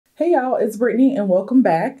Hey y'all, it's Brittany and welcome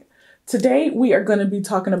back. Today we are going to be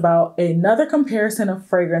talking about another comparison of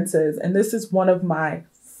fragrances, and this is one of my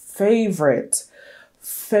favorite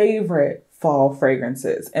fall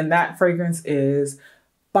fragrances, and that fragrance is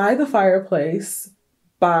By the Fireplace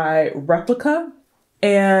by Replica.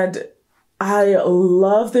 And I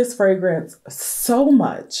love this fragrance so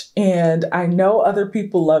much, and I know other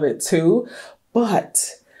people love it too,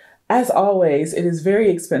 but as always, it is very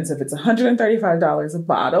expensive. It's $135 a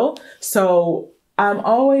bottle. So I'm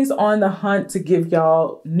always on the hunt to give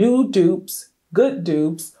y'all new dupes, good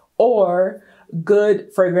dupes, or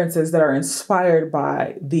good fragrances that are inspired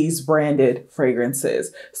by these branded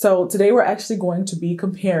fragrances. So today we're actually going to be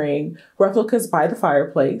comparing Replica's By the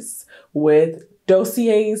Fireplace with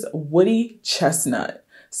Dossier's Woody Chestnut.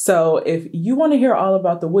 So if you want to hear all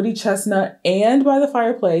about the Woody Chestnut and By the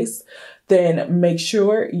Fireplace, then make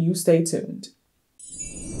sure you stay tuned.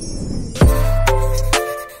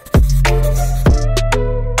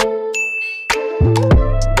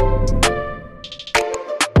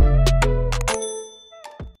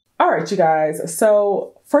 All right, you guys.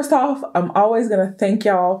 So first off, I'm always going to thank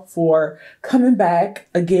y'all for coming back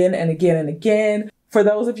again and again and again. For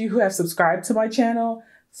those of you who have subscribed to my channel,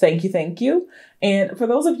 thank you. And for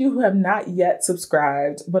those of you who have not yet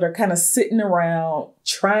subscribed, but are kind of sitting around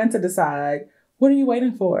trying to decide, what are you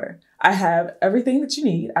waiting for? I have everything that you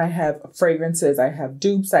need. I have fragrances, I have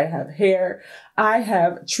dupes, I have hair, I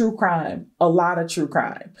have true crime, a lot of true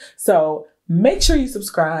crime. So make sure you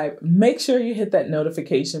subscribe, make sure you hit that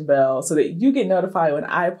notification bell so that you get notified when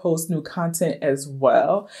I post new content as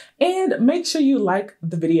well. And make sure you like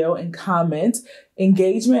the video and comment.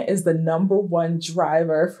 Engagement is the #1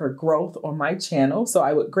 driver for growth on my channel, so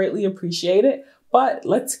I would greatly appreciate it. But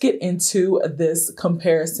let's get into this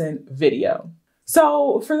comparison video.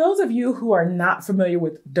 So for those of you who are not familiar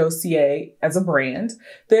with Dossier as a brand,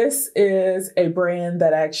 this is a brand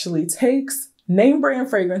that actually takes name brand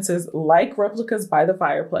fragrances like Replica's By the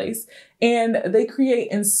Fireplace, and they create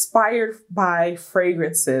inspired by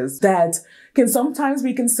fragrances that can sometimes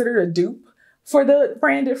be considered a dupe for the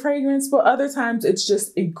branded fragrance, but other times it's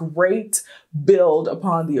just a great build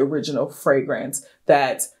upon the original fragrance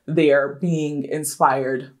that they're being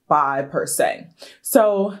inspired by per se.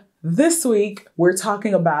 So this week we're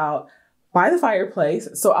talking about By the Fireplace.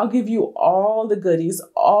 So I'll give you all the goodies,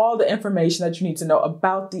 all the information that you need to know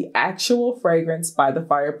about the actual fragrance By the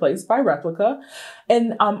Fireplace by Replica.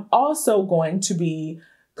 And I'm also going to be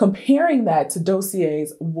comparing that to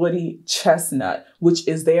Dossier's Woody Chestnut, which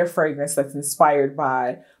is their fragrance that's inspired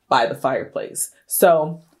by the Fireplace.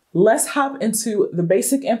 So let's hop into the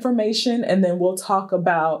basic information, and then we'll talk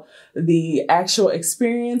about the actual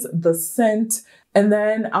experience, the scent, and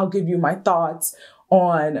then I'll give you my thoughts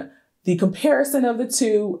on the comparison of the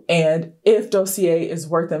two and if Dossier is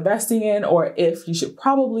worth investing in or if you should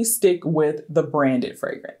probably stick with the branded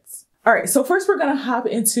fragrance. All right, so first we're going to hop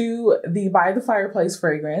into the By the Fireplace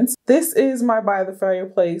fragrance. This is my By the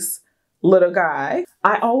Fireplace little guy.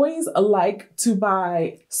 I always like to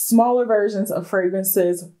buy smaller versions of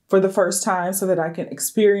fragrances for the first time so that I can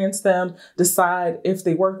experience them, decide if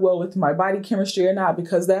they work well with my body chemistry or not,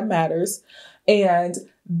 because that matters. And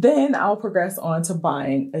then I'll progress on to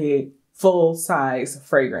buying a full-size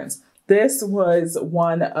fragrance. This was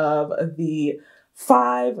one of the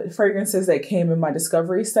 5 fragrances that came in my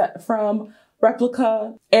discovery set from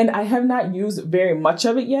Replica, and I have not used very much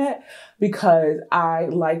of it yet because I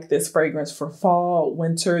like this fragrance for fall,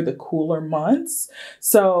 winter, the cooler months.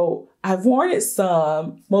 So I've worn it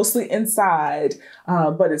some, mostly inside,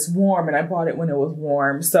 but it's warm and I bought it when it was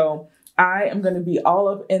warm. So I am going to be all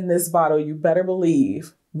up in this bottle, you better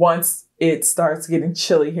believe, once it starts getting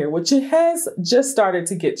chilly here, which it has just started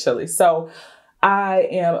to get chilly. So I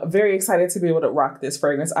am very excited to be able to rock this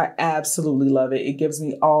fragrance. I absolutely love it. It gives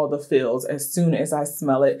me all the feels as soon as I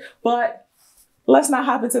smell it. But let's not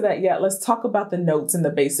hop into that yet. Let's talk about the notes and the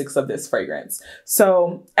basics of this fragrance.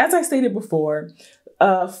 So as I stated before,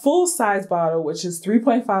 a full size bottle, which is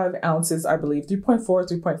 3.5 ounces, I believe, 3.4,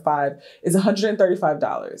 3.5 is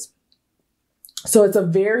 $135. So it's a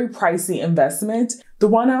very pricey investment. The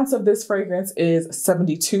 1 ounce of this fragrance is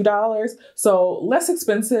 $72. So less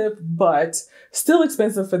expensive, but still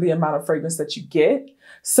expensive for the amount of fragrance that you get.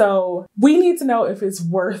 So we need to know if it's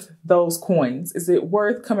worth those coins. Is it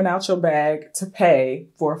worth coming out your bag to pay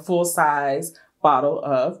for a full size bottle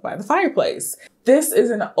of By the Fireplace? This is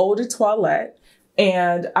an eau de toilette.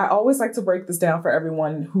 And I always like to break this down for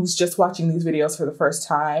everyone who's just watching these videos for the first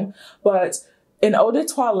time. But an eau de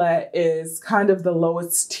toilette is kind of the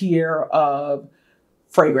lowest tier of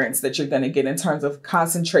fragrance that you're going to get in terms of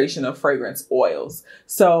concentration of fragrance oils.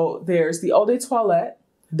 So there's the eau de toilette,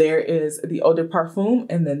 There is the eau de parfum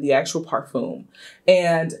and then the actual parfum.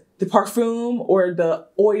 And the parfum or the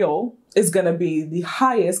oil is going to be the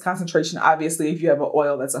highest concentration. Obviously, if you have an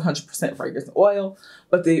oil that's 100% fragrance oil,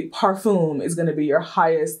 but the parfum is going to be your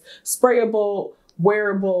highest sprayable,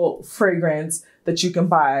 wearable fragrance that you can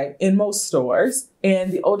buy in most stores.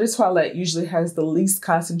 And the eau de toilette usually has the least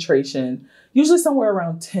concentration, usually somewhere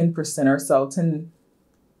around 10% or so,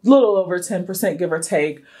 little over 10%, give or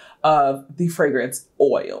take, of the fragrance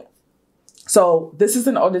oil. So this is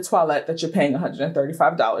an eau de toilette that you're paying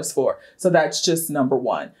 $135 for. So that's just number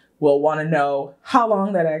one. We'll want to know how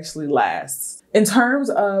long that actually lasts. In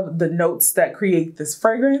terms of the notes that create this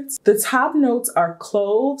fragrance, the top notes are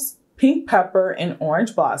cloves, pink pepper, and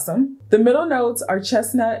orange blossom. The middle notes are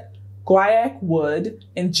chestnut, guaiac wood,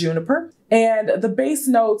 and juniper. And the base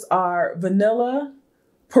notes are vanilla,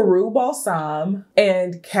 Peru balsam,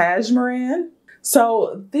 and cashmeran.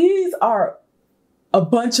 So these are a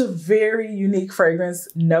bunch of very unique fragrance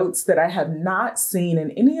notes that I have not seen in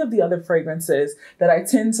any of the other fragrances that I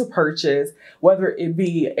tend to purchase, whether it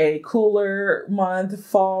be a cooler month,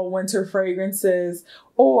 fall, winter fragrances,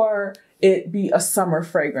 or it be a summer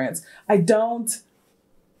fragrance. I don't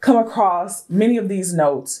come across many of these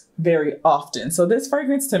notes very often. So this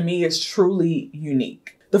fragrance to me is truly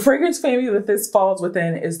unique. The fragrance family that this falls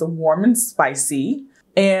within is the warm and spicy.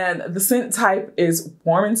 And the scent type is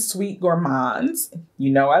warm and sweet gourmands.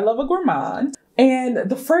 You know I love a gourmand. And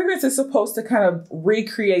the fragrance is supposed to kind of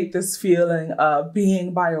recreate this feeling of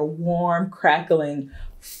being by a warm, crackling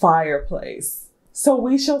fireplace. So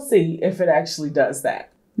we shall see if it actually does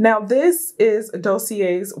that. Now this is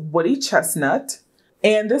Dossier's Woody Chestnut.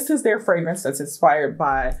 And this is their fragrance that's inspired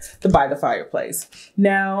by the Fireplace.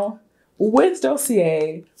 Now with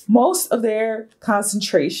Dossier, most of their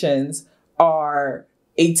concentrations are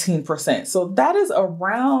 18%. So that is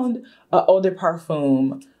around a eau de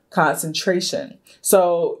parfum concentration.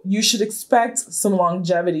 So you should expect some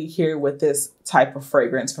longevity here with this type of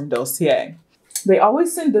fragrance from Dossier. They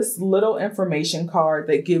always send this little information card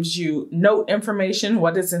that gives you note information,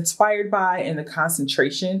 what it's inspired by, and the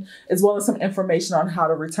concentration, as well as some information on how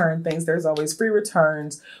to return things. There's always free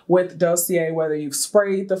returns with Dossier, whether you've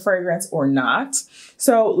sprayed the fragrance or not.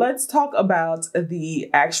 So let's talk about the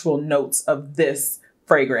actual notes of this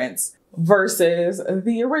fragrance versus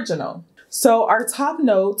the original. So our top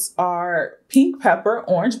notes are pink pepper,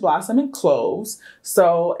 orange blossom, and cloves.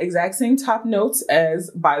 So exact same top notes as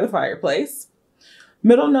By the Fireplace.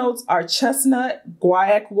 Middle notes are chestnut,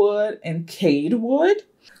 guaiac wood, and cade wood.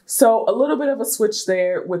 So a little bit of a switch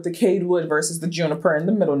there with the cade wood versus the juniper in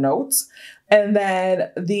the middle notes. And then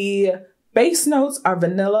the base notes are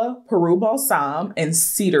vanilla, Peru balsam, and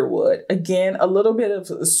cedar wood. Again, a little bit of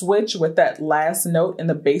a switch with that last note in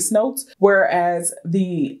the base notes, whereas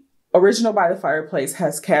the original By the Fireplace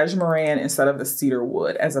has cashmeran instead of the cedar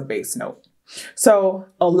wood as a base note. So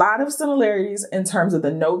a lot of similarities in terms of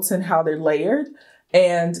the notes and how they're layered,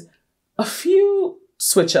 and a few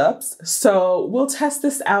switch ups. So we'll test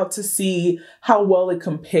this out to see how well it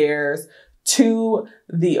compares to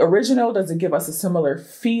the original. Does it give us a similar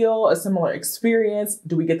feel, a similar experience?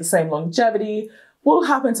 Do we get the same longevity? We'll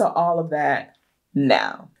hop into all of that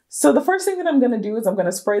now. So the first thing that I'm going to do is I'm going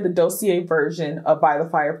to spray the Dossier version of By the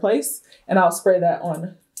Fireplace, and I'll spray that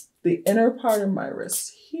on the inner part of my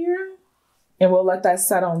wrist here, and we'll let that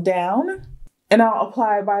set on down. And I'll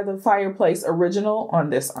apply By the Fireplace original on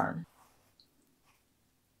this arm.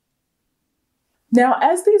 Now,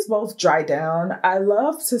 as these both dry down, I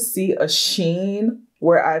love to see a sheen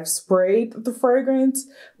where I've sprayed the fragrance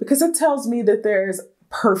because it tells me that there's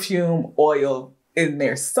perfume oil in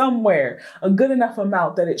there somewhere, a good enough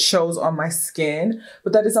amount that it shows on my skin.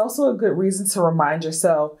 But that is also a good reason to remind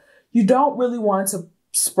yourself you don't really want to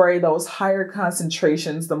spray those higher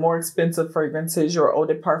concentrations, the more expensive fragrances, your eau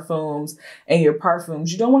de parfums and your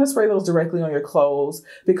perfumes. You don't want to spray those directly on your clothes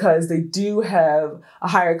because they do have a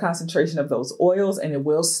higher concentration of those oils and it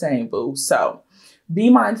will stain, boo. So be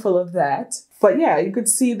mindful of that. But yeah, you could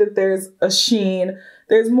see that there's a sheen.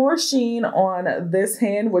 There's more sheen on this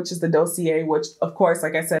hand, which is the Dossier, which of course,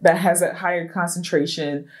 like I said, that has a higher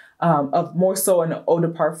concentration of more so an eau de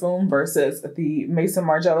parfum versus the Maison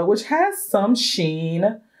Margiela, which has some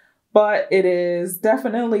sheen, but it is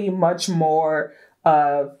definitely much more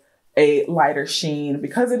of a lighter sheen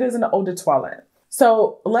because it is an eau de toilette.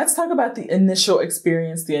 So let's talk about the initial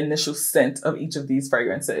experience, the initial scent of each of these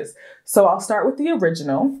fragrances. So I'll start with the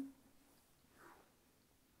original.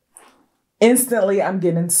 Instantly, I'm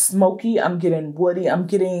getting smoky, I'm getting woody, I'm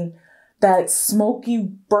getting that smoky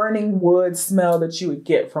burning wood smell that you would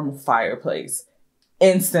get from a fireplace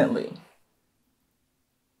instantly.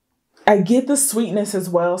 I get the sweetness as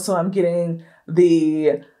well. So I'm getting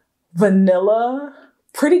the vanilla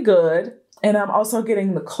pretty good. And I'm also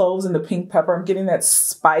getting the cloves and the pink pepper. I'm getting that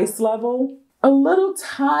spice level. A little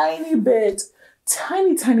tiny bit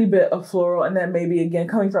of floral. And then maybe again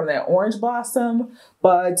coming from that orange blossom.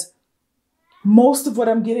 But most of what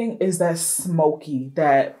I'm getting is that smoky,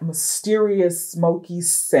 that mysterious smoky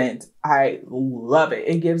scent. I love it.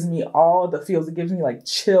 It gives me all the feels. It gives me like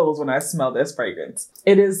chills when I smell this fragrance.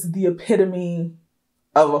 It is the epitome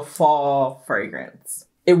of a fall fragrance.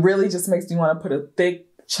 It really just makes me want to put a thick,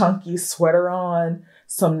 chunky sweater on,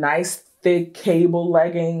 some nice thick cable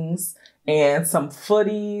leggings, and some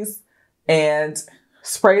footies, and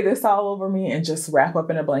spray this all over me and just wrap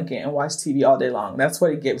up in a blanket and watch TV all day long. That's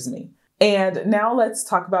what it gives me. And now let's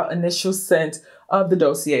talk about initial scent of the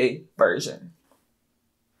Dossier version.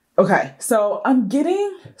 Okay, so I'm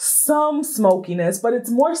getting some smokiness, but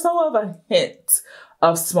it's more so of a hint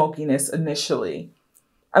of smokiness initially.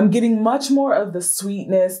 I'm getting much more of the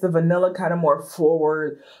sweetness, the vanilla kind of more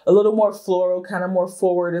forward, a little more floral kind of more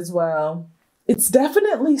forward as well. It's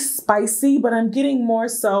definitely spicy, but I'm getting more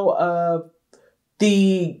so of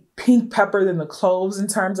the pink pepper than the cloves in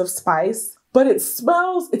terms of spice. But it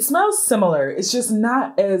smells similar. It's just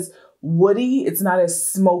not as woody. It's not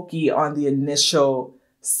as smoky on the initial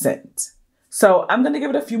scent. So I'm going to give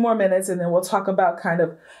it a few more minutes and then we'll talk about kind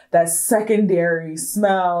of that secondary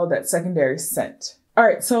smell, that secondary scent. All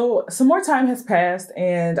right, so some more time has passed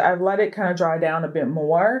and I've let it kind of dry down a bit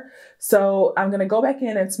more. So I'm going to go back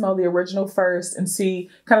in and smell the original first and see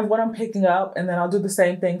kind of what I'm picking up. And then I'll do the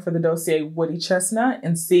same thing for the Dossier Woody Chestnut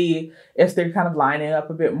and see if they're kind of lining up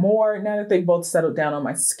a bit more now that they both settled down on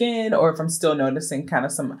my skin, or if I'm still noticing kind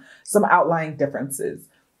of some outlying differences.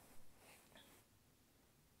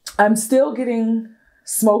 I'm still getting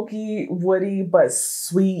smoky, woody, but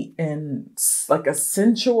sweet and like a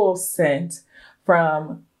sensual scent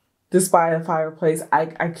from this by the Fireplace. I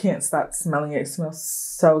can't stop smelling it. It smells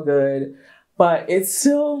so good, but it's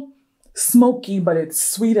still smoky, but it's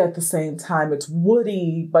sweet at the same time. It's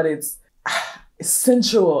woody, but it's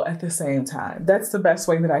sensual at the same time. That's the best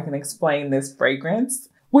way that I can explain this fragrance.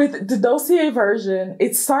 With the Dossier version,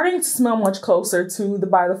 it's starting to smell much closer to the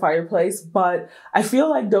By the Fireplace, but I feel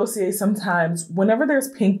like Dossier sometimes, whenever there's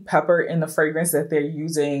pink pepper in the fragrance that they're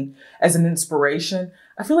using as an inspiration,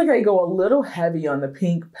 I feel like they go a little heavy on the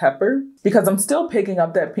pink pepper because I'm still picking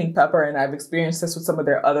up that pink pepper, and I've experienced this with some of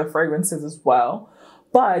their other fragrances as well.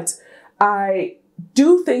 But I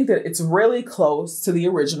do think that it's really close to the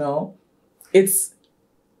original. It's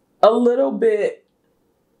a little bit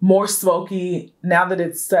more smoky now that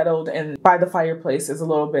it's settled, and By the Fireplace is a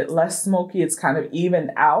little bit less smoky. It's kind of evened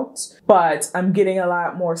out, but I'm getting a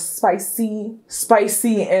lot more spicy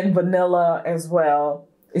and vanilla as well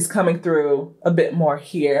is coming through a bit more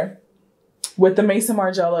here. With the Mason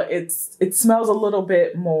Margiela, it smells a little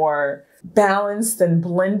bit more balanced and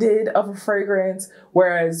blended of a fragrance,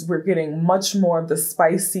 whereas we're getting much more of the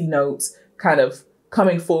spicy notes kind of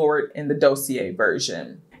coming forward in the Dossier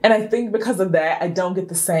version. And I think because of that, I don't get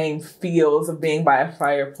the same feels of being by a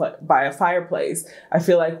fireplace. I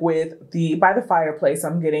feel like with the By the Fireplace,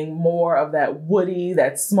 I'm getting more of that woody,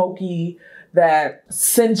 that smoky, that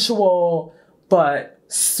sensual, but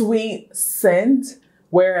sweet scent.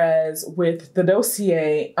 Whereas with the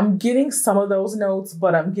Dossier, I'm getting some of those notes,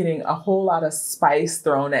 but I'm getting a whole lot of spice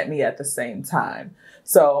thrown at me at the same time.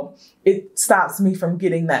 So it stops me from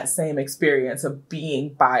getting that same experience of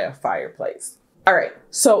being by a fireplace. All right,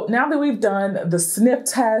 so now that we've done the sniff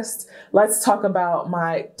test, let's talk about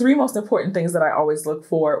my 3 most important things that I always look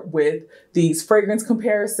for with these fragrance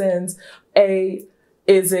comparisons. A,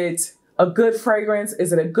 is it a good fragrance?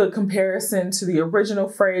 Is it a good comparison to the original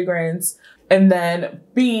fragrance? And then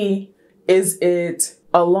B, is it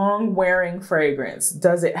a long wearing fragrance?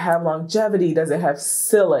 Does it have longevity? Does it have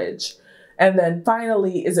sillage? And then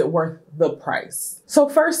finally, is it worth the price? So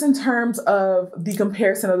first, in terms of the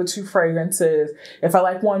comparison of the 2 fragrances, if I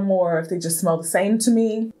like one more, if they just smell the same to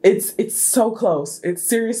me, it's so close. It's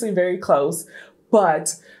seriously very close,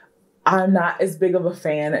 but I'm not as big of a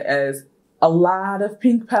fan as a lot of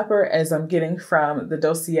pink pepper as I'm getting from the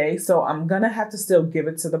Dossier. So I'm gonna have to still give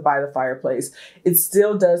it to the By the Fireplace. It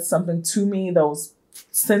still does something to me. Those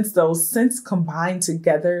scents combined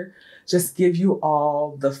together just give you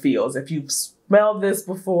all the feels. If you've smelled this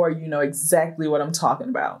before, you know exactly what I'm talking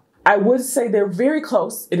about. I would say they're very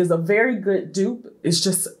close. It is a very good dupe. It's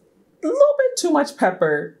just a little bit too much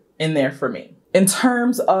pepper in there for me. In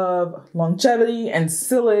terms of longevity and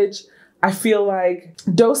sillage, I feel like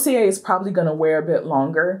Dossier is probably going to wear a bit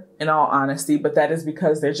longer, in all honesty, but that is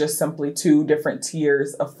because they're just simply 2 different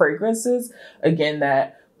tiers of fragrances. Again,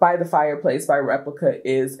 that by the Fireplace by Replica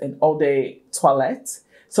is an Eau de Toilette.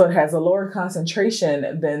 So it has a lower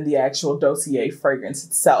concentration than the actual Dossier fragrance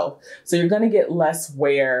itself. So you're going to get less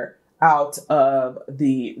wear out of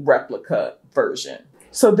the Replica version.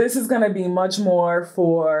 So this is going to be much more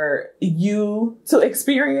for you to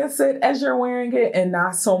experience it as you're wearing it, and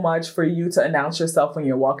not so much for you to announce yourself when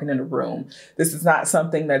you're walking in a room. This is not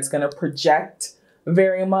something that's going to project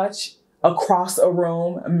very much across a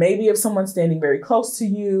room. Maybe if someone's standing very close to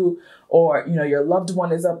you, or your loved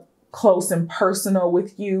one is up close and personal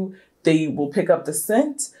with you, they will pick up the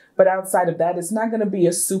scent. But outside of that, it's not going to be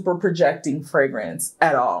a super projecting fragrance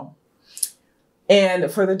at all.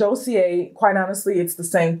 And for the Dossier, quite honestly, it's the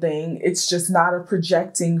same thing. It's just not a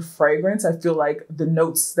projecting fragrance. I feel like the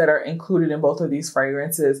notes that are included in both of these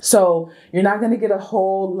fragrances. So you're not going to get a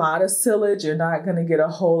whole lot of sillage. You're not going to get a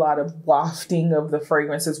whole lot of wafting of the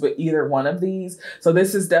fragrances with either one of these. So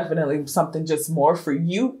this is definitely something just more for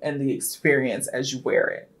you and the experience as you wear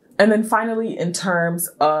it. And then finally, in terms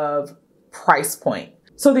of price point.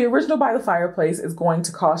 So the original By the Fireplace is going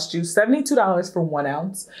to cost you $72 for 1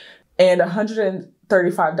 ounce. And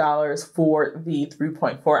 $135 for the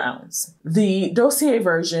 3.4 ounce. The Dossier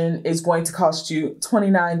version is going to cost you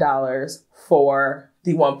 $29 for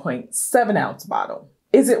the 1.7 ounce bottle.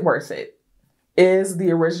 Is it worth it? Is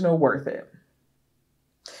the original worth it?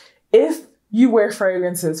 If you wear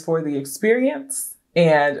fragrances for the experience,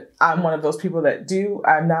 and I'm one of those people that do,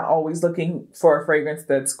 I'm not always looking for a fragrance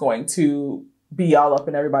that's going to be all up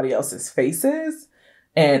in everybody else's faces.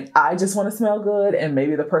 And I just want to smell good, and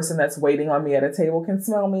maybe the person that's waiting on me at a table can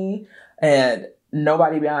smell me, and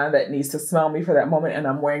nobody beyond that needs to smell me for that moment, and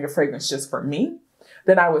I'm wearing a fragrance just for me,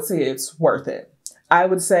 then I would say it's worth it. I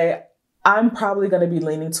would say I'm probably going to be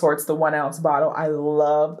leaning towards the 1 ounce bottle. I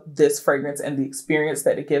love this fragrance and the experience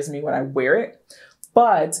that it gives me when I wear it,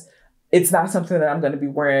 but it's not something that I'm going to be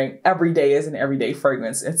wearing every day as an everyday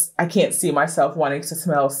fragrance. I can't see myself wanting to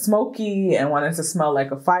smell smoky and wanting to smell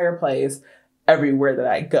like a fireplace everywhere that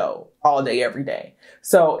I go, all day, every day.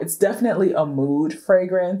 So it's definitely a mood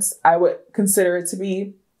fragrance, I would consider it to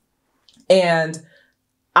be. And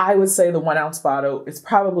I would say the 1 ounce bottle is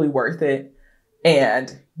probably worth it.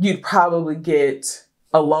 And you'd probably get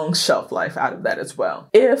a long shelf life out of that as well.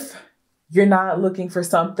 If you're not looking for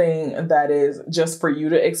something that is just for you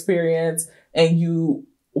to experience, and you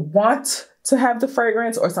want to have the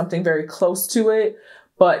fragrance or something very close to it,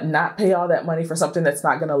 but not pay all that money for something that's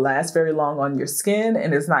not going to last very long on your skin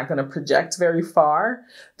and is not going to project very far,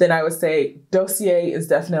 then I would say Dossier is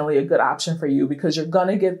definitely a good option for you, because you're going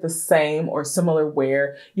to get the same or similar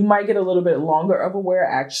wear. You might get a little bit longer of a wear,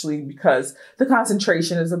 actually, because the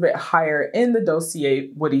concentration is a bit higher in the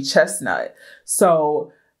Dossier Woody Chestnut.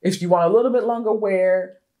 So if you want a little bit longer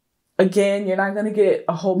wear, again, you're not going to get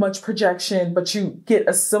a whole much projection, but you get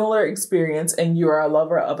a similar experience, and you are a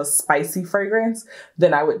lover of a spicy fragrance,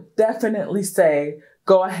 then I would definitely say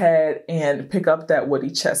go ahead and pick up that Woody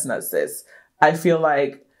Chestnut, sis. I feel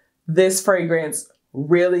like this fragrance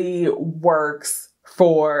really works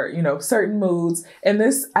for, certain moods. And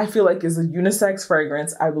this, I feel like, is a unisex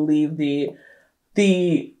fragrance. I believe the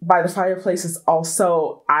By the Fireplace is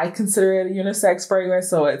also, I consider it a unisex fragrance.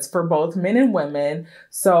 So it's for both men and women.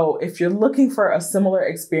 So if you're looking for a similar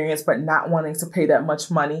experience, but not wanting to pay that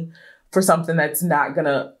much money for something that's not going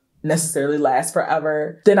to necessarily last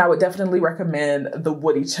forever, then I would definitely recommend the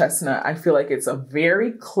Woody Chestnut. I feel like it's a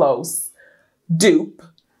very close dupe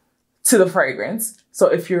to the fragrance. So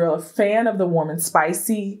if you're a fan of the warm and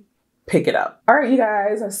spicy, pick it up. All right, you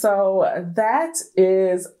guys. So that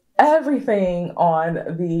is everything on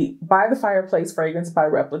the By the Fireplace fragrance by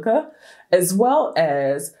Replica, as well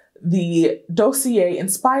as the Dossier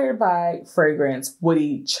inspired by fragrance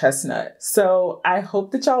Woody Chestnut. So I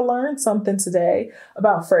hope that y'all learned something today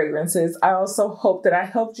about fragrances. I also hope that I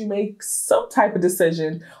helped you make some type of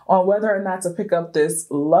decision on whether or not to pick up this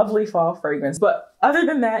lovely fall fragrance. But other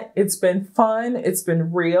than that, it's been fun. It's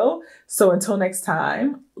been real. So until next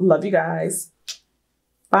time, love you guys.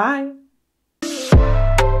 Bye.